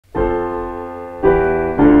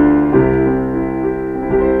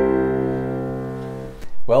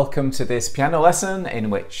Welcome to this piano lesson in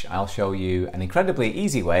which I'll show you an incredibly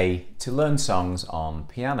easy way to learn songs on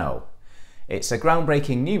piano. It's a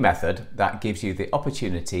groundbreaking new method that gives you the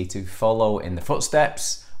opportunity to follow in the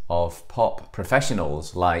footsteps of pop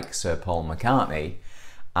professionals like Sir Paul McCartney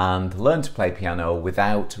and learn to play piano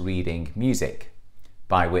without reading music,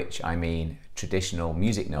 by which I mean traditional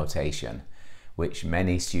music notation, which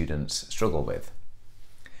many students struggle with.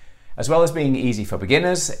 As well as being easy for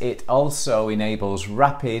beginners, it also enables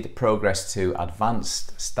rapid progress to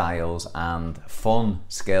advanced styles and fun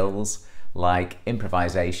skills like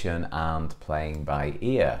improvisation and playing by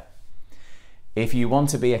ear. If you want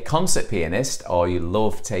to be a concert pianist or you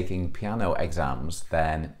love taking piano exams,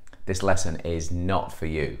 then this lesson is not for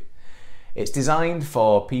you. It's designed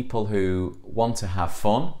for people who want to have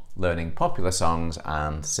fun learning popular songs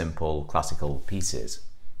and simple classical pieces.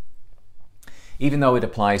 Even though it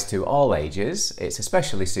applies to all ages, it's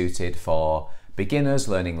especially suited for beginners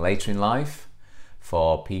learning later in life,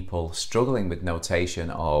 for people struggling with notation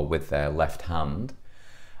or with their left hand,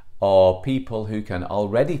 or people who can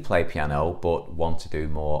already play piano but want to do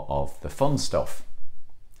more of the fun stuff.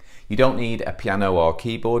 You don't need a piano or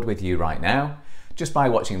keyboard with you right now. Just by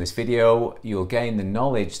watching this video, you'll gain the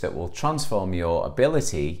knowledge that will transform your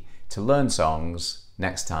ability to learn songs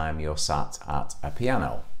next time you're sat at a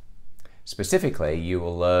piano. Specifically, you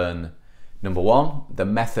will learn, number one, the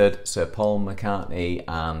method Sir Paul McCartney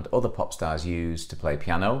and other pop stars use to play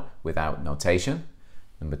piano without notation.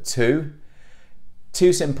 Number two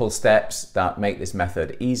simple steps that make this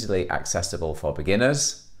method easily accessible for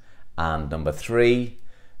beginners. And number three,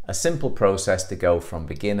 a simple process to go from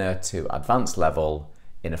beginner to advanced level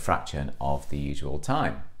in a fraction of the usual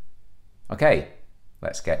time. Okay,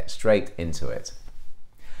 let's get straight into it.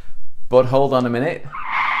 But hold on a minute.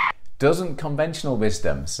 Doesn't conventional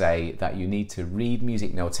wisdom say that you need to read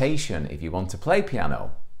music notation if you want to play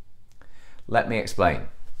piano? Let me explain.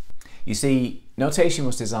 You see, notation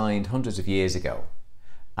was designed hundreds of years ago,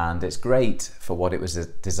 and it's great for what it was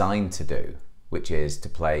designed to do, which is to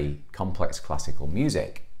play complex classical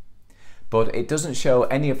music. But it doesn't show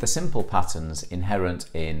any of the simple patterns inherent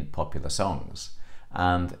in popular songs,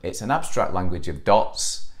 and it's an abstract language of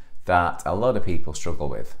dots that a lot of people struggle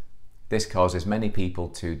with. This causes many people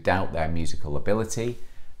to doubt their musical ability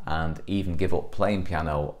and even give up playing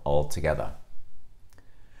piano altogether.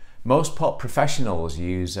 Most pop professionals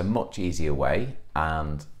use a much easier way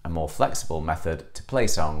and a more flexible method to play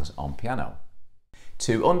songs on piano.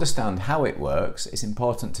 To understand how it works, it's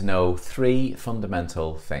important to know three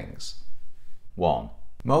fundamental things. 1.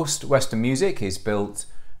 Most Western music is built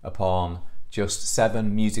upon just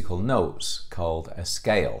 7 musical notes called a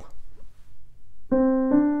scale.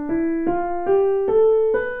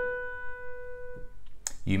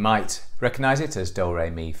 You might recognize it as Do,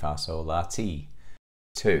 Re, Mi, Fa, Sol, La, Ti.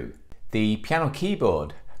 2. The piano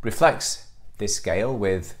keyboard reflects this scale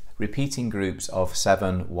with repeating groups of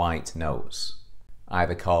 7 white notes,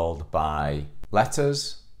 either called by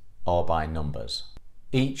letters or by numbers.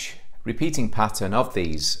 Each repeating pattern of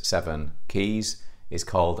these 7 keys is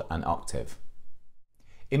called an octave.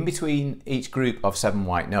 In between each group of 7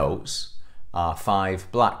 white notes are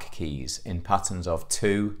 5 black keys in patterns of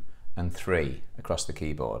 2 and 3 across the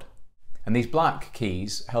keyboard. And these black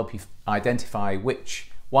keys help you identify which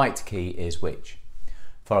white key is which.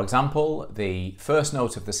 For example, the first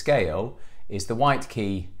note of the scale is the white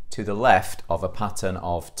key to the left of a pattern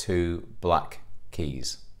of 2 black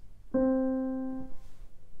keys.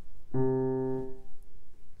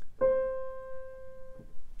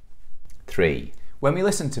 Three. When we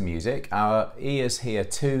listen to music, our ears hear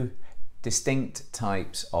 2 distinct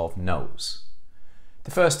types of notes. The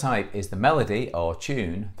first type is the melody or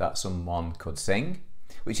tune that someone could sing,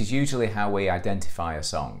 which is usually how we identify a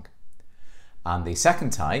song. And the second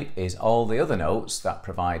type is all the other notes that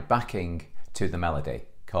provide backing to the melody,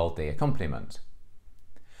 called the accompaniment.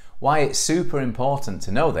 Why it's super important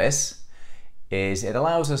to know this is it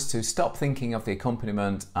allows us to stop thinking of the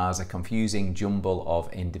accompaniment as a confusing jumble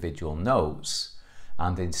of individual notes,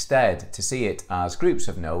 and instead to see it as groups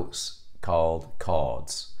of notes called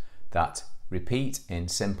chords that repeat in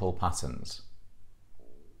simple patterns.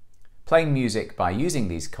 Playing music by using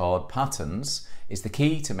these chord patterns is the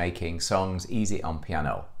key to making songs easy on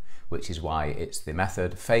piano, which is why it's the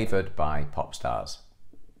method favoured by pop stars.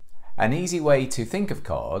 An easy way to think of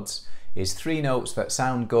chords is 3 notes that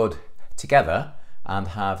sound good together and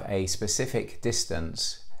have a specific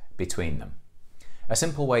distance between them. A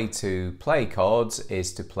simple way to play chords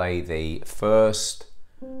is to play the first,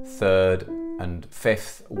 third and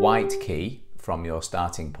 5th white key from your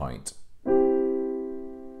starting point.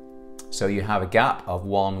 So you have a gap of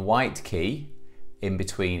 1 white key in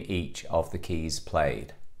between each of the keys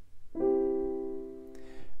played.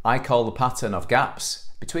 I call the pattern of gaps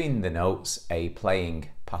between the notes a playing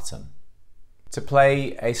pattern. To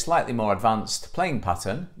play a slightly more advanced playing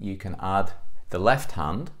pattern, you can add the left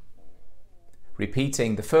hand,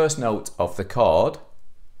 repeating the first note of the chord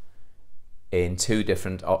in 2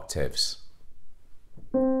 different octaves.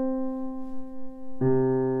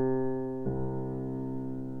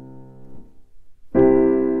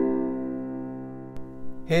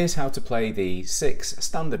 Here's how to play the 6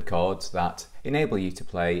 standard chords that enable you to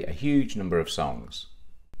play a huge number of songs.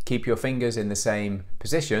 Keep your fingers in the same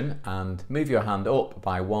position and move your hand up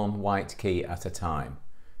by 1 white key at a time.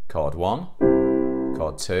 Chord 1,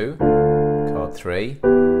 chord 2, chord 3,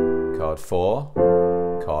 chord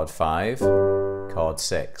 4, chord 5, chord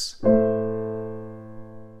 6.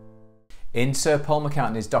 In Sir Paul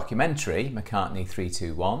McCartney's documentary, McCartney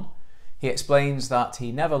 321, he explains that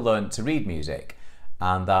he never learnt to read music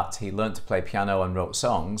and that he learnt to play piano and wrote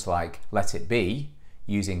songs like Let It Be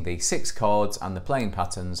using the 6 chords and the playing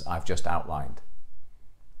patterns I've just outlined.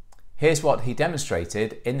 Here's what he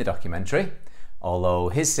demonstrated in the documentary, although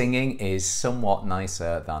his singing is somewhat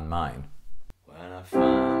nicer than mine. When I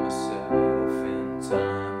find myself in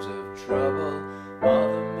times of trouble,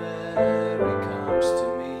 Mother Mary comes to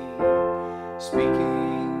me,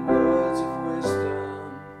 speaking words of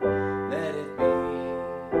wisdom, let it be.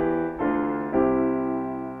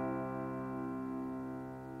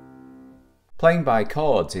 Playing by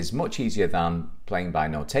chords is much easier than playing by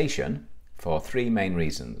notation for 3 main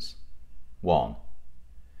reasons. 1.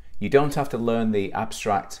 You don't have to learn the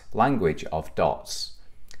abstract language of dots,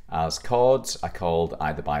 as chords are called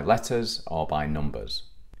either by letters or by numbers.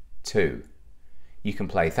 2. You can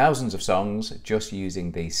play thousands of songs just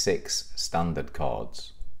using the 6 standard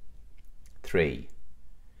chords. 3.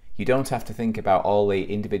 You don't have to think about all the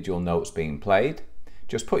individual notes being played,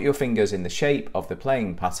 just put your fingers in the shape of the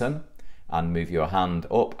playing pattern and move your hand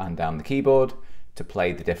up and down the keyboard to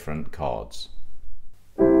play the different chords.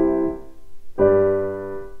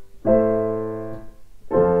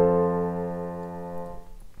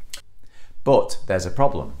 But there's a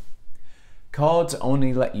problem. Chords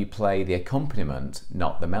only let you play the accompaniment,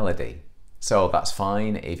 not the melody. So that's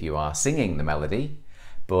fine if you are singing the melody,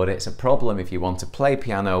 but it's a problem if you want to play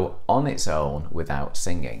piano on its own without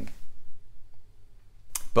singing.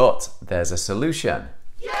 But there's a solution.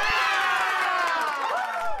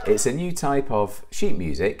 It's a new type of sheet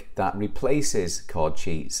music that replaces chord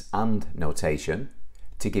sheets and notation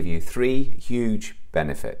to give you 3 huge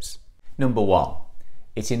benefits. Number 1,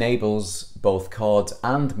 it enables both chords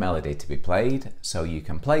and melody to be played, so you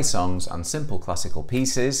can play songs and simple classical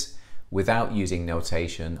pieces without using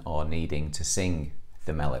notation or needing to sing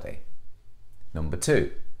the melody. Number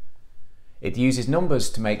 2, it uses numbers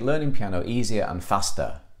to make learning piano easier and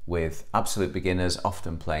faster, with absolute beginners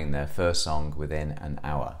often playing their first song within an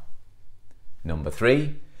hour. Number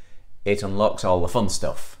 3, it unlocks all the fun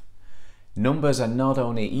stuff. Numbers are not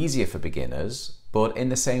only easier for beginners, but in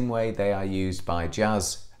the same way they are used by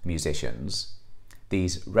jazz musicians,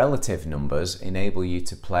 these relative numbers enable you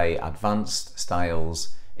to play advanced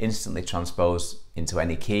styles instantly transposed into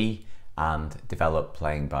any key and develop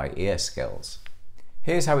playing by ear skills.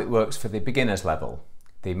 Here's how it works for the beginner's level.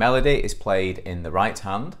 The melody is played in the right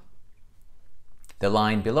hand. The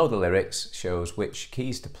line below the lyrics shows which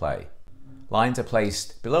keys to play. Lines are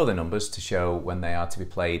placed below the numbers to show when they are to be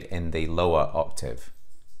played in the lower octave.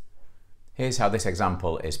 Here's how this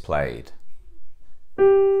example is played.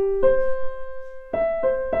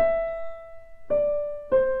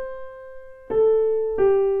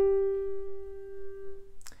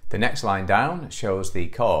 The next line down shows the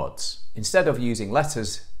chords. Instead of using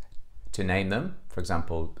letters to name them, for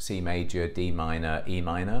example C major, D minor, E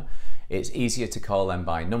minor, it's easier to call them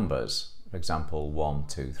by numbers, for example 1,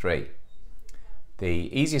 2, 3.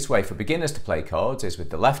 The easiest way for beginners to play chords is with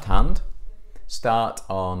the left hand. Start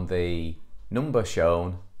on the number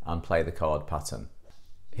shown and play the chord pattern.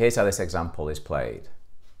 Here's how this example is played.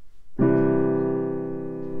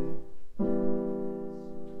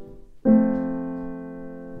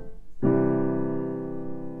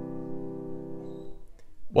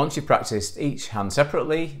 Once you've practiced each hand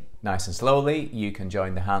separately, nice and slowly, you can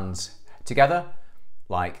join the hands together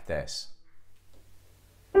like this.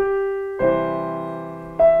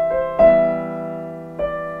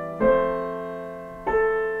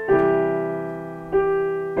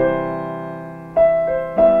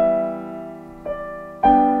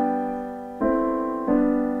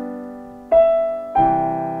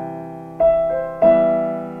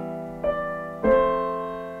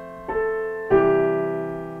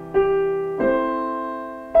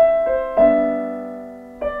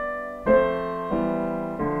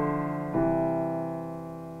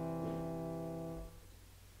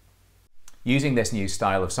 Using this new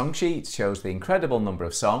style of song sheet shows the incredible number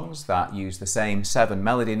of songs that use the same 7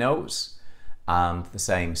 melody notes and the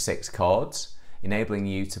same 6 chords, enabling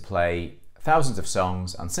you to play thousands of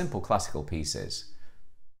songs and simple classical pieces.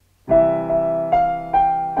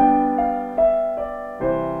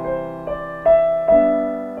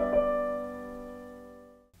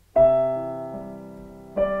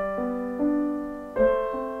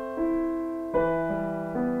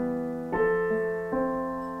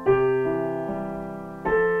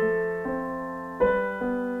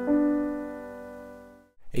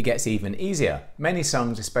 It gets even easier. Many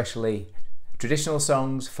songs, especially traditional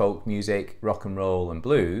songs, folk music, rock and roll and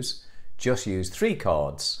blues, just use 3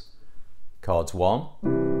 chords. Chords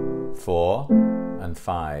 1, 4 and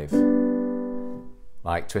 5.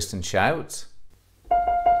 Like Twist and Shout,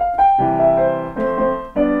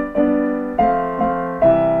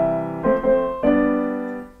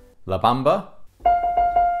 La Bamba,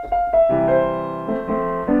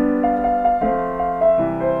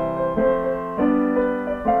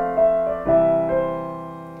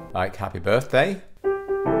 like Happy Birthday,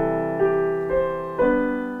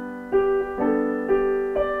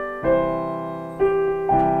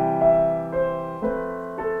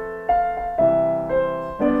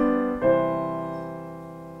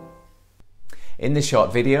 In this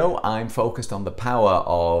short video, I'm focused on the power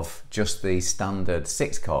of just the standard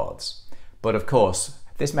 6 chords. But of course,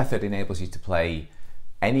 this method enables you to play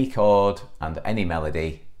any chord and any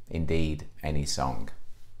melody, indeed any song.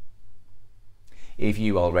 If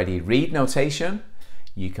you already read notation,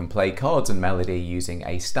 you can play chords and melody using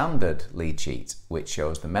a standard lead sheet, which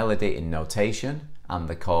shows the melody in notation and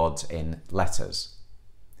the chords in letters.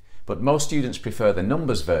 But most students prefer the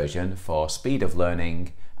numbers version for speed of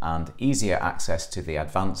learning and easier access to the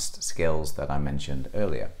advanced skills that I mentioned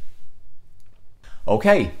earlier.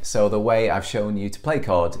 Okay, so the way I've shown you to play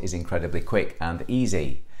chords is incredibly quick and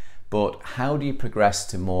easy, but how do you progress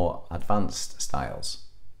to more advanced styles?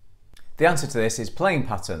 The answer to this is playing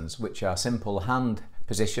patterns, which are simple hand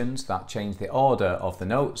positions that change the order of the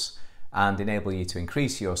notes and enable you to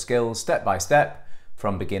increase your skills step by step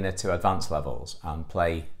from beginner to advanced levels and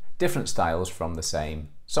play different styles from the same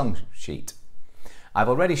song sheet. I've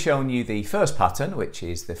already shown you the first pattern, which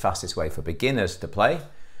is the fastest way for beginners to play,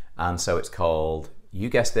 and so it's called, you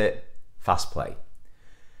guessed it, fast play.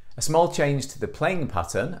 A small change to the playing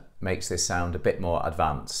pattern makes this sound a bit more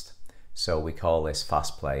advanced, so we call this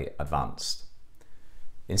fast play advanced.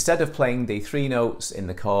 Instead of playing the 3 notes in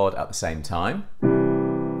the chord at the same time,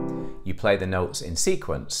 you play the notes in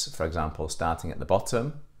sequence, for example starting at the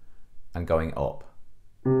bottom and going up.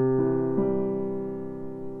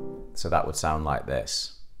 So that would sound like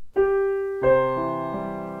this.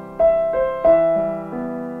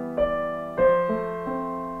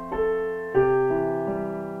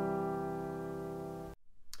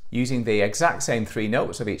 Using the exact same 3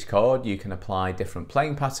 notes of each chord, you can apply different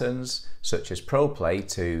playing patterns, such as Pro Play,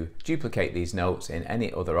 to duplicate these notes in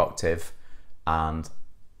any other octave and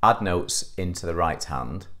add notes into the right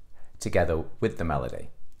hand together with the melody,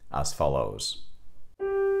 as follows.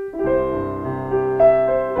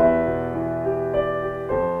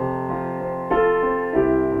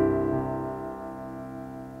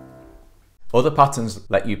 Other patterns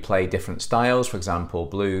let you play different styles, for example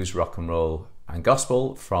blues, rock and roll and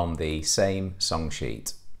gospel from the same song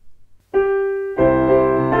sheet.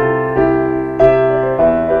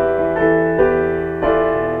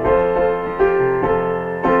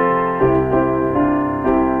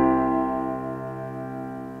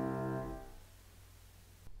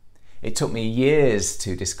 It took me years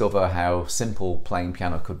to discover how simple playing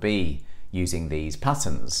piano could be using these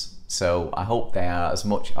patterns. So I hope they are as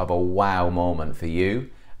much of a wow moment for you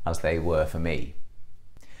as they were for me.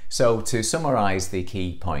 So to summarise the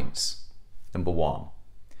key points. Number 1,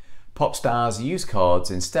 pop stars use chords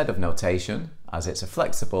instead of notation as it's a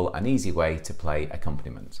flexible and easy way to play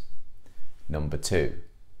accompaniment. Number 2,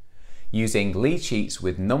 using lead sheets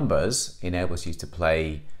with numbers enables you to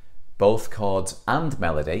play both chords and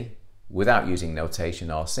melody without using notation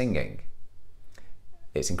or singing.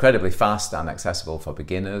 It's incredibly fast and accessible for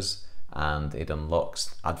beginners, and it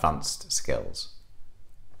unlocks advanced skills.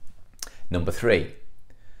 Number 3,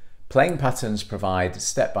 playing patterns provide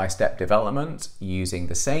step-by-step development using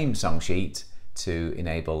the same song sheet to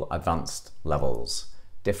enable advanced levels,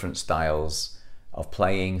 different styles of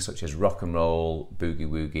playing such as rock and roll,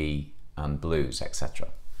 boogie-woogie and blues, etc.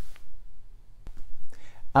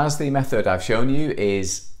 As the method I've shown you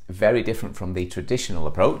is very different from the traditional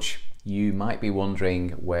approach, you might be wondering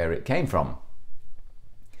where it came from.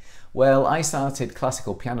 Well, I started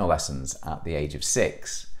classical piano lessons at the age of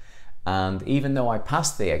 6, and even though I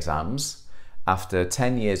passed the exams, After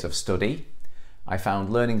 10 years of study, I found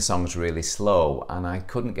learning songs really slow and I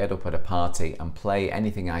couldn't get up at a party and play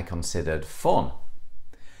anything I considered fun.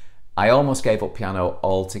 I almost gave up piano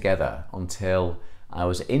altogether until I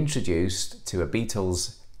was introduced to a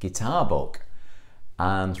Beatles guitar book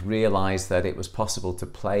and realised that it was possible to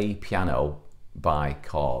play piano by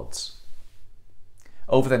chords.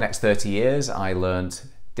 Over the next 30 years, I learned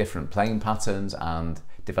different playing patterns and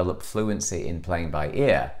developed fluency in playing by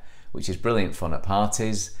ear, which is brilliant fun at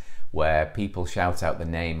parties where people shout out the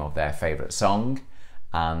name of their favourite song,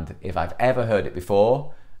 and if I've ever heard it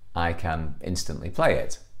before, I can instantly play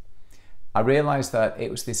it. I realised that it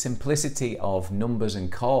was the simplicity of numbers and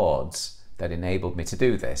chords that enabled me to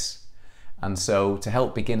do this. And so to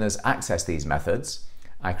help beginners access these methods,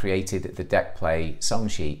 I created the DecPlay song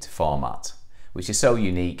sheet format, which is so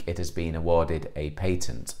unique it has been awarded a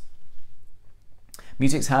patent.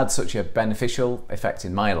 Music's had such a beneficial effect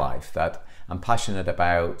in my life that I'm passionate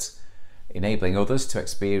about enabling others to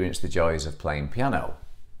experience the joys of playing piano.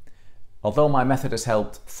 Although my method has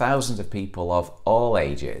helped thousands of people of all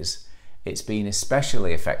ages, it's been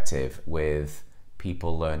especially effective with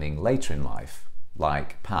people learning later in life,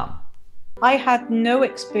 like Pam. I had no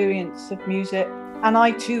experience of music and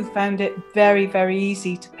I too found it very, very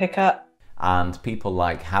easy to pick up. And people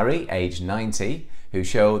like Harry, aged 90, who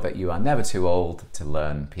show that you are never too old to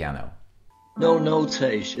learn piano. No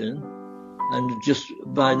notation, and just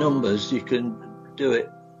by numbers you can do it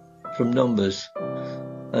from numbers,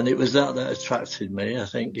 and it was that attracted me. I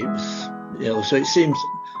think it was, so it seems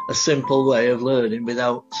a simple way of learning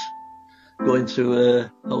without going through a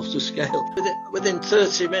host of scale. Within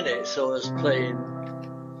 30 minutes I was playing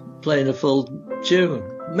a full tune,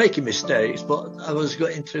 making mistakes, but I was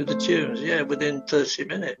getting through the tunes, within 30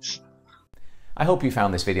 minutes. I hope you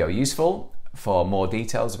found this video useful. For more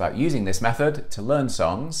details about using this method to learn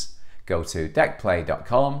songs, go to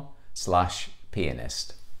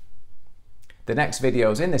decplay.com/pianist. The next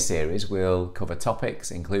videos in this series will cover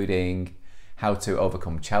topics including how to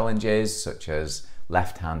overcome challenges such as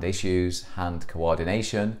left-hand issues, hand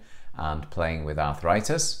coordination, and playing with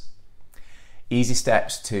arthritis, easy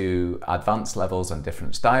steps to advanced levels and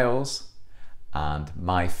different styles, and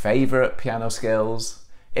my favourite piano skills,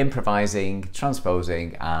 improvising,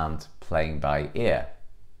 transposing, and playing by ear.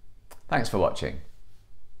 Thanks for watching.